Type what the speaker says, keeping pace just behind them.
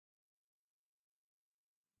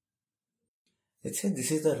Let's say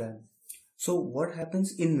this is the RAM. So what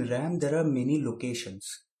happens in RAM, there are many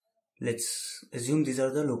locations. Let's assume these are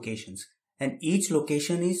the locations, and each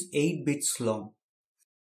location is 8 bits long.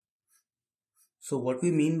 So what we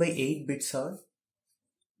mean by 8 bits are,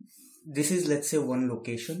 this is, let's say, one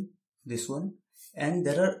location, this one, and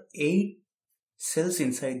there are 8 cells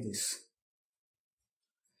inside this.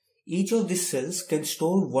 Each of these cells can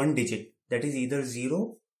store one digit, that is either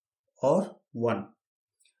 0 or 1.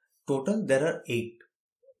 Total there are 8.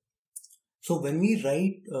 So when we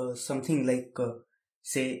write something like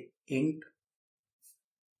say int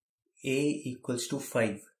a equals to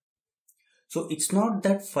 5, so it's not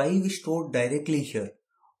that 5 is stored directly here.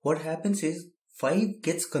 What happens is 5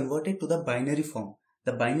 gets converted to the binary form.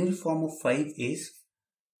 The binary form of 5 is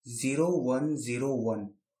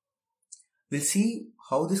 0101. We'll see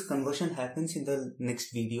how this conversion happens in the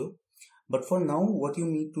next video. But for now, what you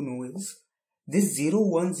need to know is this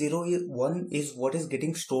 0101 is what is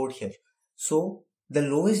getting stored here. So the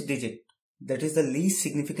lowest digit, that is the least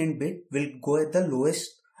significant bit, will go at the lowest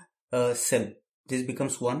cell. This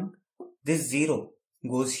becomes 1. This 0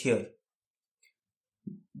 goes here.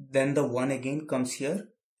 Then the 1 again comes here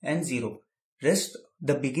and 0. Rest,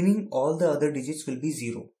 the beginning, all the other digits will be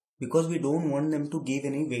 0 because we don't want them to give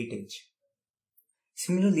any weightage.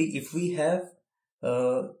 Similarly, if we have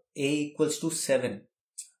a equals to 7,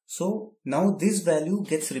 so now this value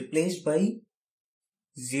gets replaced by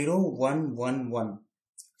 0111.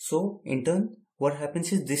 So in turn, what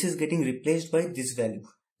happens is this is getting replaced by this value.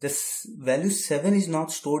 This value 7 is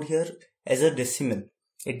not stored here as a decimal.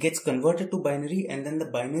 It gets converted to binary and then the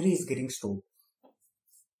binary is getting stored.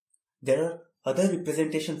 There are other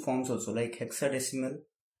representation forms also like hexadecimal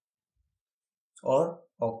or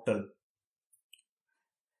octal.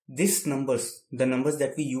 These numbers, the numbers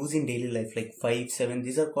that we use in daily life like 5, 7,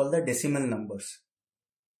 these are called the decimal numbers.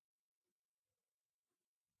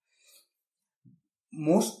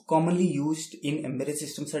 Most commonly used in embedded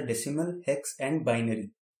systems are decimal, hex and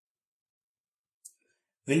binary.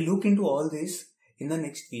 We'll look into all this in the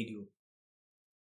next video.